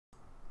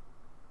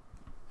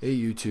Hey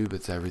YouTube,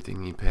 it's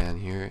EverythingEpan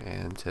here,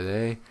 and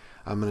today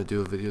I'm going to do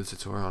a video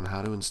tutorial on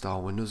how to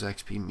install Windows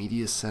XP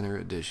Media Center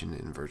Edition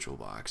in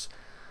Virtualbox.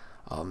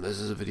 This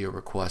is a video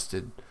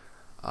requested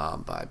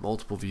by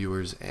multiple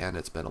viewers, and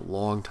it's been a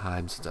long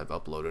time since I've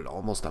uploaded,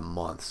 almost a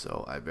month,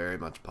 so I very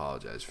much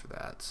apologize for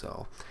that.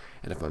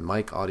 And if my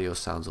mic audio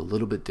sounds a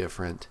little bit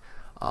different,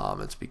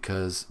 it's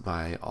because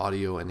my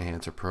audio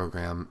enhancer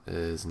program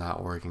is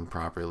not working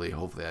properly.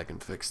 Hopefully I can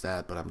fix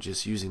that, but I'm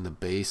just using the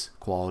base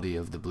quality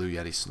of the Blue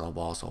Yeti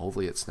Snowball, so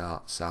hopefully it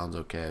sounds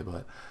okay.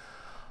 But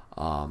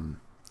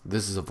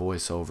this is a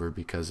voiceover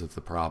because of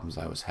the problems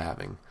I was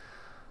having.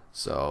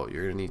 So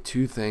you're going to need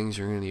two things.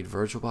 You're going to need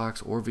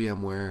VirtualBox or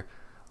VMware.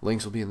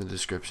 Links will be in the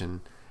description,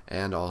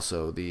 and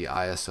also the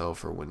ISO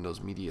for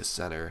Windows Media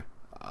Center.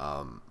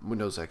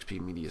 Windows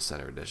XP Media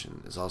Center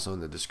Edition is also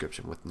in the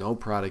description with no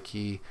product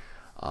key.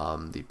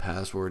 The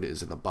password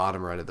is in the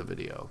bottom right of the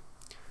video.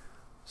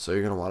 So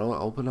you're going to want to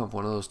open up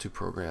one of those two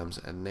programs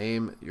and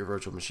name your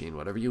virtual machine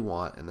whatever you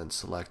want, and then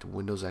select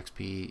Windows XP,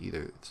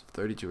 either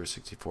 32 or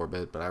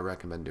 64-bit, but I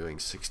recommend doing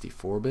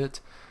 64-bit.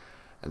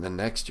 And then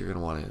next you're going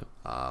to want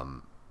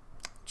to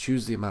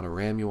choose the amount of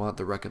RAM you want.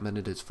 The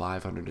recommended is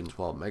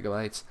 512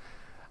 megabytes,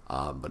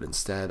 but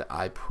instead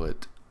I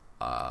put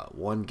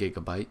 1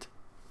 gigabyte.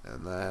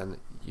 And then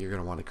you're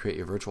going to want to create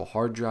your virtual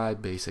hard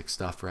drive, basic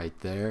stuff right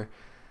there.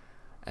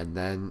 And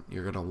then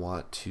you're going to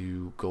want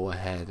to go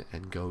ahead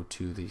and go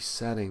to the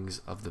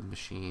settings of the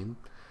machine.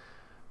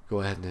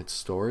 Go ahead and hit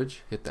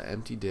storage, hit the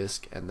empty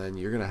disk, and then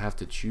you're going to have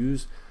to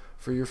choose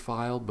for your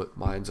file, but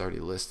mine's already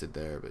listed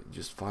there. But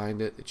just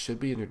find it. It should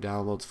be in your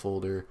downloads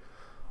folder,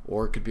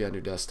 or it could be on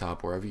your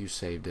desktop, wherever you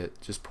saved it.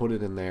 Just put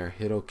it in there,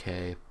 hit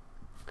OK,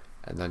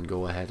 and then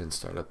go ahead and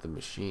start up the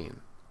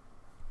machine.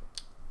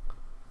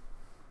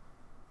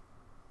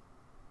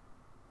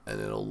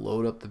 And it'll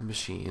load up the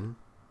machine,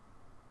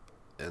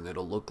 and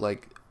it'll look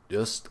like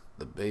just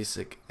the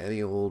basic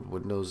any old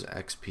Windows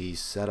XP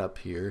setup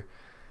here,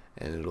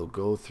 and it'll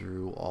go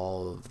through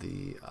all of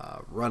the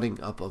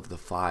running up of the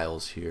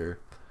files here,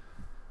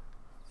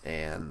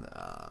 and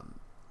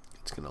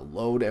it's gonna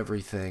load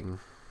everything,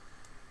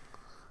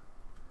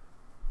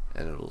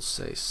 and it'll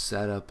say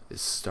setup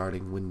is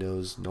starting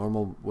Windows,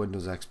 normal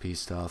Windows XP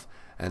stuff.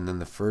 And then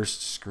the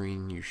first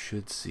screen you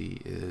should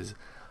see is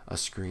a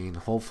screen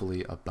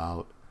hopefully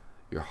about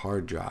your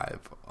hard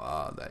drive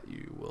that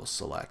you will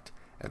select,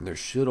 and there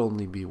should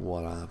only be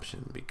one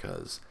option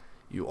because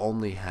you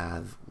only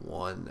have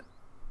one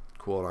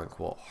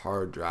quote-unquote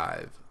hard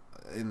drive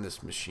in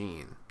this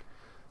machine.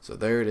 So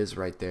there it is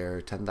right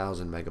there,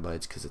 10,000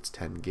 megabytes because it's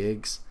 10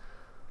 gigs.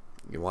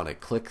 You want to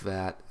click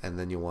that, and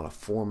then you want to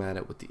format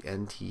it with the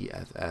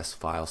NTFS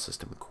file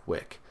system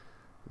quick,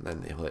 and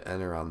then you hit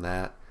enter on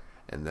that,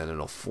 and then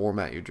it'll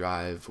format your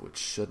drive, which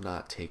should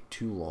not take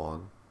too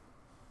long.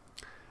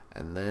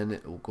 And then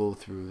it will go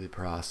through the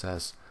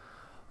process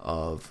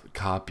of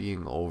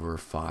copying over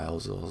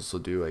files. It'll also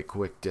do a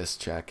quick disk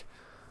check,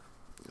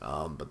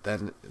 but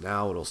then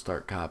now it'll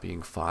start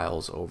copying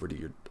files over to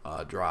your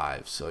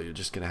drive. So you're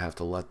just gonna have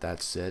to let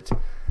that sit,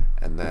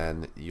 and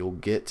then you'll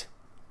get,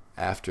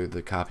 after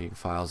the copying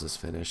files is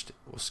finished,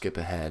 we'll skip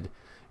ahead,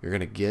 you're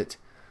gonna get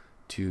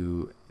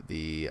to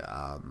the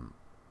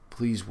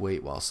please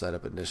wait while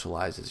setup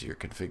initializes your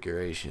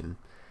configuration,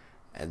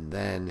 and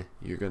then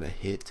you're gonna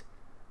hit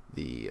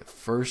the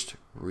first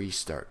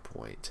restart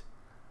point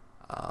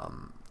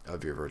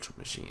of your virtual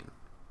machine.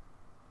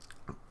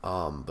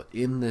 But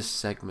in this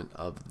segment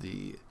of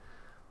the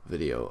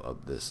video,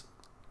 of this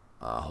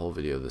whole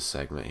video, this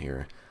segment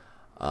here,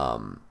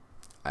 I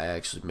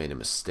actually made a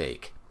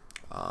mistake.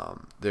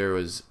 There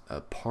was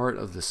a part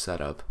of the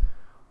setup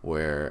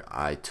where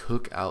I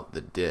took out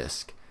the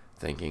disk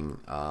thinking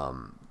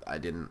I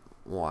didn't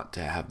want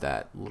to have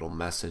that little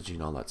message, you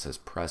know, that says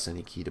press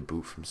any key to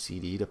boot from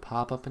CD to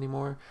pop up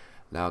anymore.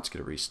 Now it's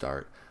going to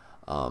restart,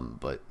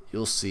 but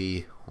you'll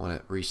see when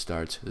it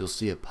restarts, you'll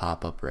see it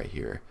pop up right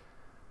here.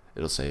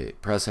 It'll say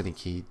press any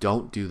key.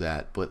 Don't do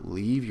that, but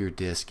leave your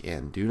disk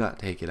in. Do not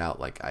take it out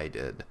like I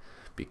did,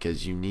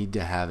 because you need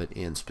to have it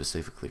in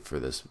specifically for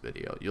this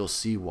video. You'll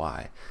see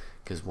why,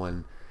 because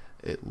when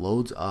it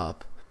loads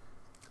up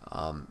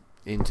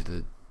into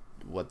the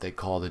what they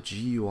call the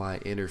GUI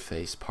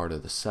interface part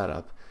of the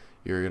setup,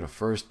 you're going to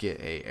first get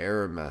a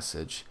error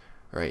message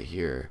right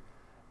here.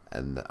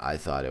 And I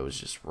thought it was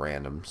just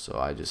random, so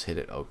I just hit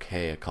it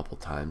OK a couple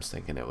times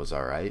thinking it was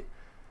alright,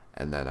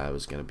 and then I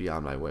was going to be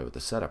on my way with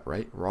the setup,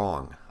 right?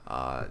 Wrong.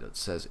 It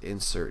says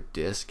insert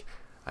disk.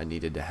 I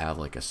needed to have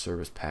like a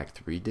Service Pack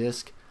 3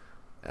 disk,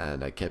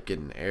 and I kept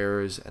getting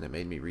errors, and it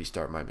made me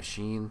restart my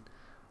machine.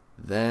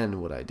 Then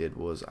what I did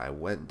was I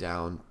went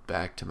down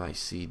back to my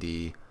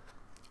CD,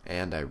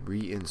 and I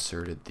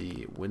reinserted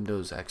the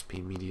Windows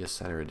XP Media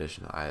Center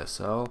Edition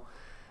ISO,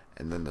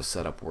 and then the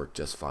setup worked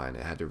just fine.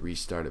 I had to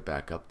restart it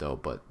back up though,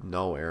 but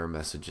no error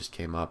messages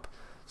came up.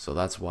 So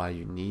that's why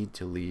you need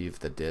to leave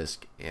the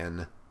disk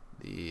in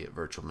the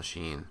virtual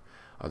machine.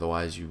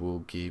 Otherwise you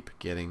will keep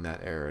getting that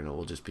error, and it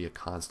will just be a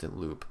constant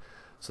loop.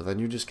 So then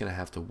you're just going to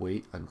have to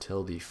wait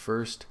until the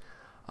first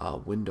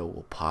window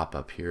will pop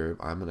up here.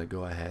 I'm going to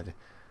go ahead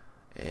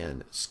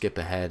and skip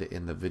ahead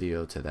in the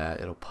video to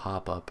that. It'll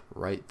pop up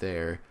right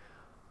there.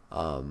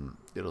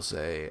 It'll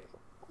say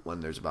when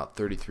there's about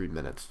 33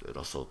 minutes, it'll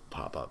also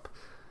pop up.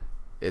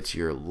 It's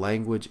your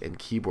language and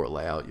keyboard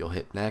layout. You'll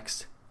hit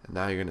next, and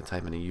now you're going to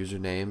type in a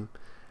username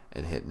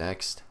and hit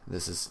next.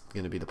 This is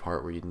going to be the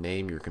part where you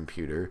name your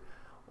computer,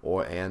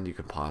 and you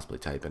can possibly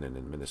type in an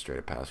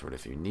administrative password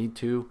if you need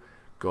to.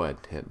 Go ahead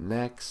and hit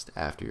next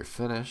after you're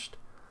finished,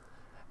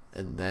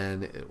 and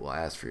then it will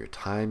ask for your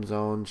time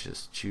zone.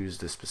 Just choose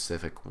the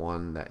specific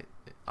one that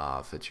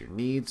fits your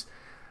needs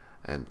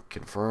and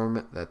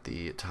confirm that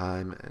the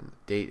time and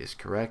date is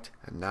correct.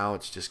 And now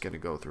it's just going to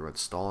go through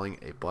installing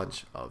a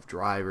bunch of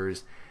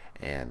drivers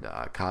and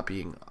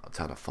copying a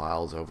ton of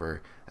files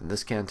over, and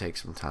this can take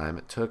some time.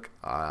 It took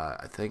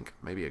I think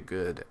maybe a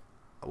good,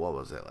 what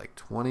was it, like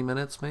 20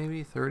 minutes,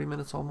 maybe 30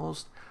 minutes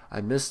almost.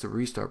 I missed the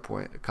restart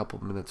point a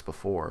couple minutes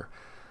before,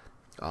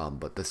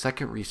 but the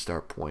second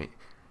restart point,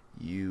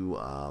 you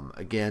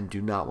again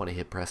do not want to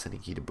hit press any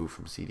key to boot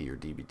from CD or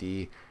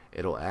DVD.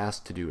 It'll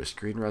ask to do a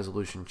screen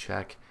resolution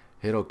check,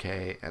 hit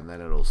OK, and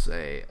then it'll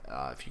say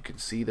if you can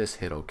see this,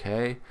 hit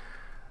OK,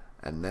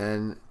 and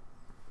then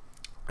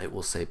it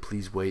will say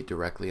please wait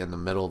directly in the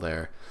middle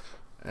there,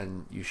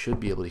 and you should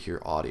be able to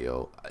hear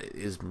audio. It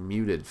is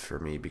muted for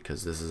me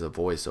because this is a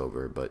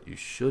voiceover, but you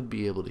should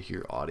be able to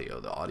hear audio.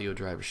 The audio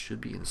driver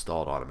should be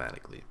installed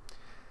automatically.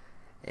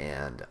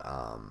 And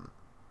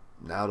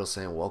now it'll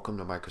say welcome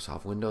to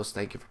Microsoft Windows,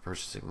 thank you for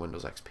purchasing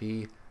Windows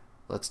XP.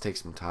 Let's take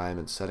some time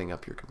in setting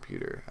up your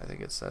computer. I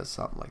think it says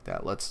something like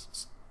that.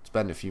 Let's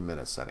spend a few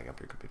minutes setting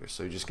up your computer.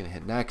 So you're just going to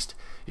hit next.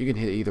 You can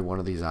hit either one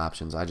of these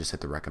options. I just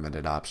hit the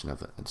recommended option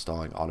of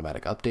installing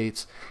automatic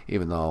updates,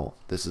 even though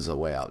this is a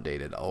way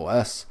outdated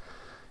OS.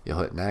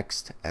 You'll hit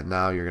next, and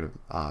now you're going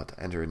to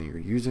enter in your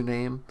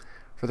username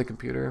for the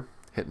computer.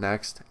 Hit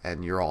next,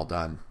 and you're all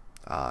done.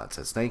 It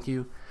says thank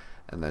you,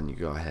 and then you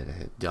go ahead and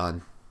hit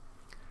done,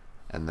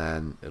 and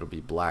then it'll be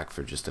black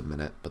for just a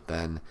minute, but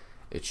then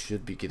it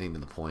should be getting to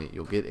the point.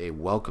 You'll get a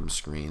welcome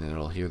screen, and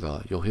you'll hear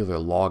the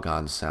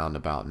logon sound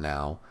about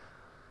now,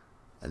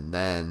 and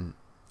then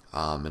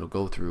it'll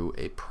go through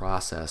a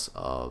process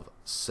of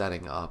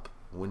setting up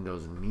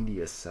Windows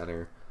Media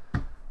Center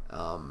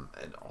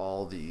and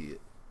all the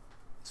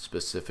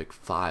specific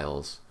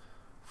files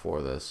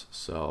for this.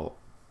 So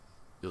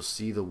you'll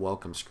see the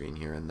welcome screen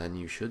here, and then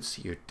you should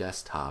see your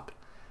desktop.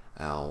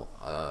 Now,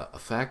 a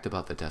fact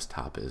about the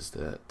desktop is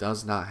that it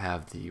does not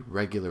have the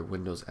regular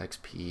Windows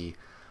XP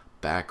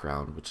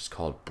background, which is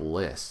called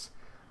Bliss.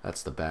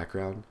 That's the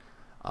background.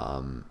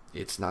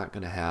 It's not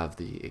going to have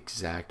the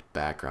exact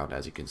background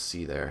as you can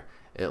see there.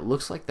 It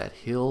looks like that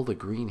hill, the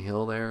green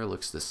hill there,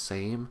 looks the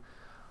same,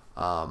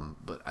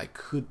 but I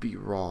could be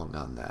wrong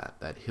on that.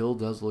 That hill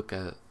does look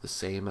the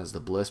same as the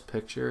Bliss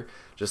picture,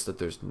 just that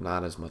there's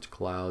not as much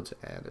clouds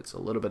and it's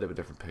a little bit of a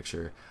different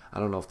picture.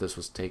 I don't know if this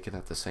was taken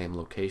at the same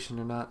location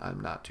or not.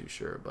 I'm not too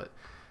sure, but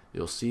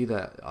you'll see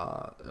that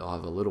it'll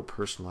have a little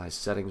personalized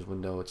settings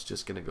window. It's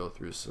just going to go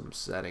through some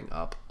setting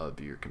up of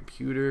your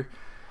computer,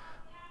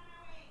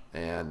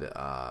 and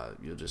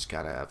you'll just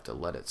kind of have to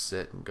let it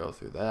sit and go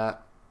through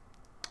that.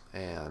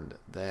 And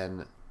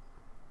then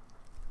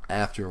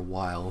after a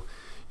while,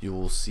 you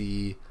will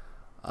see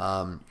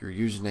your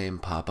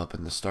username pop up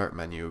in the start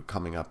menu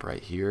coming up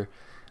right here.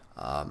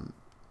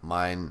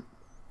 Mine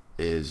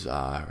is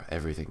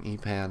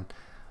EverythingEpan,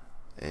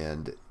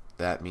 and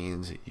that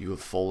means you have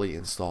fully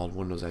installed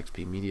Windows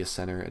XP Media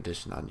Center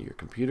Edition onto your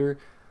computer.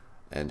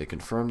 And to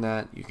confirm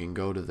that, you can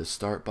go to the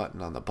Start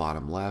button on the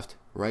bottom left,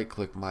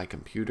 right-click My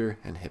Computer,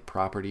 and hit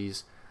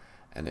Properties,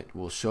 and it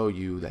will show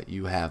you that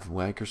you have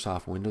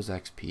Microsoft Windows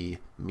XP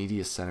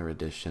Media Center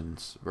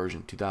Editions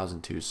version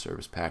 2002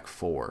 Service Pack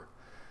 4.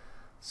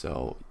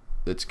 So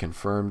it's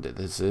confirmed that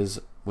this is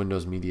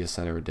Windows Media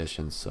Center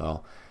Edition.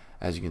 So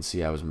as you can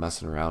see, I was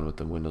messing around with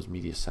the Windows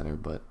Media Center,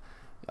 but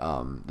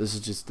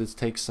this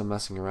takes some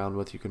messing around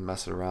with. You can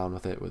mess around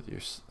with it with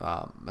your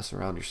mess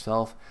around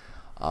yourself.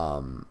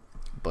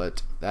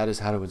 But that is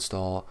how to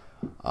install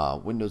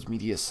Windows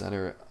Media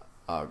Center.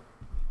 I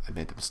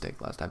made the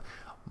mistake last time.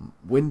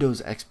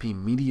 Windows XP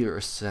Media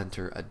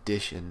Center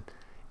Edition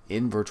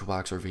in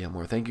VirtualBox or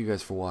VMware. Thank you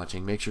guys for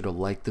watching. Make sure to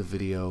like the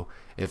video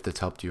if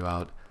that's helped you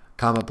out.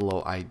 Comment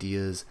below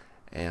ideas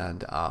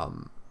and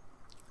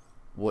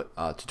what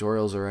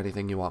tutorials or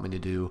anything you want me to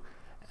do.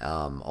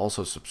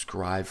 Also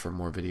subscribe for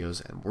more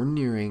videos, and we're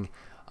nearing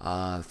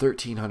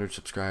 1,300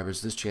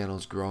 subscribers. This channel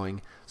is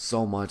growing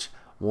so much,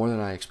 more than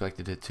I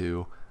expected it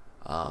to,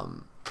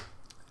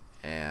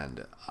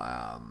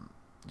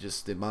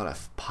 just the amount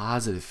of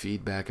positive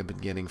feedback I've been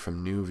getting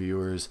from new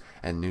viewers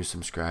and new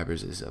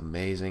subscribers is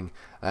amazing.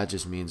 That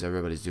just means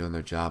everybody's doing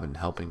their job and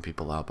helping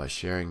people out by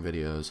sharing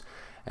videos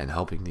and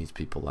helping these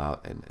people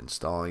out and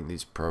installing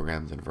these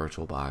programs in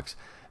VirtualBox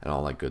and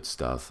all that good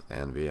stuff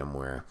and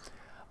VMware.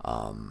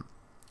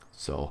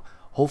 So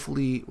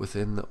hopefully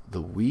within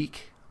the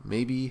week,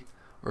 maybe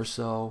or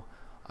so,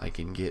 I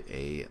can get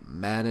a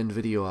Madden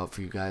video out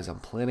for you guys. I'm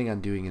planning on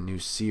doing a new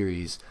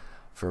series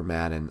for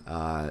Madden.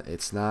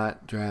 It's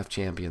not Draft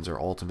Champions or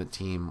Ultimate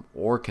Team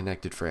or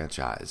Connected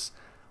Franchise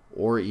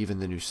or even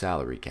the new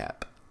salary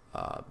cap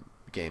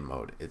game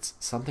mode. It's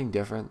something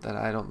different that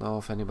I don't know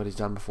if anybody's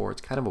done before. It's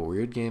kind of a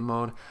weird game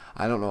mode.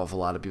 I don't know if a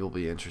lot of people will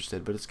be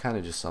interested, but it's kind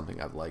of just something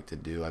I've liked to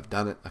do. I've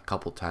done it a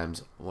couple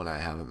times when I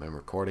haven't been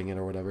recording it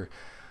or whatever,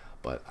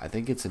 but I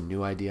think it's a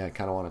new idea I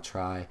kind of want to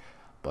try,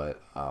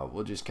 but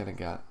we'll just kind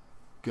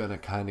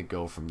of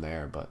go from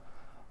there. But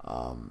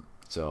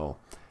so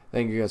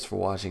thank you guys for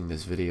watching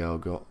this video.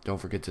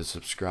 Don't forget to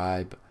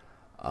subscribe,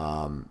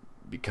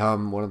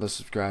 become one of the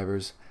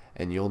subscribers,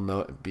 and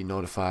you'll be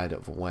notified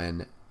of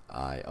when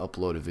I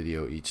upload a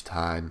video each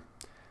time.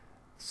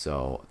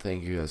 So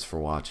thank you guys for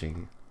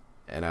watching,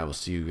 and I will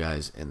see you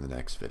guys in the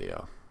next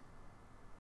video.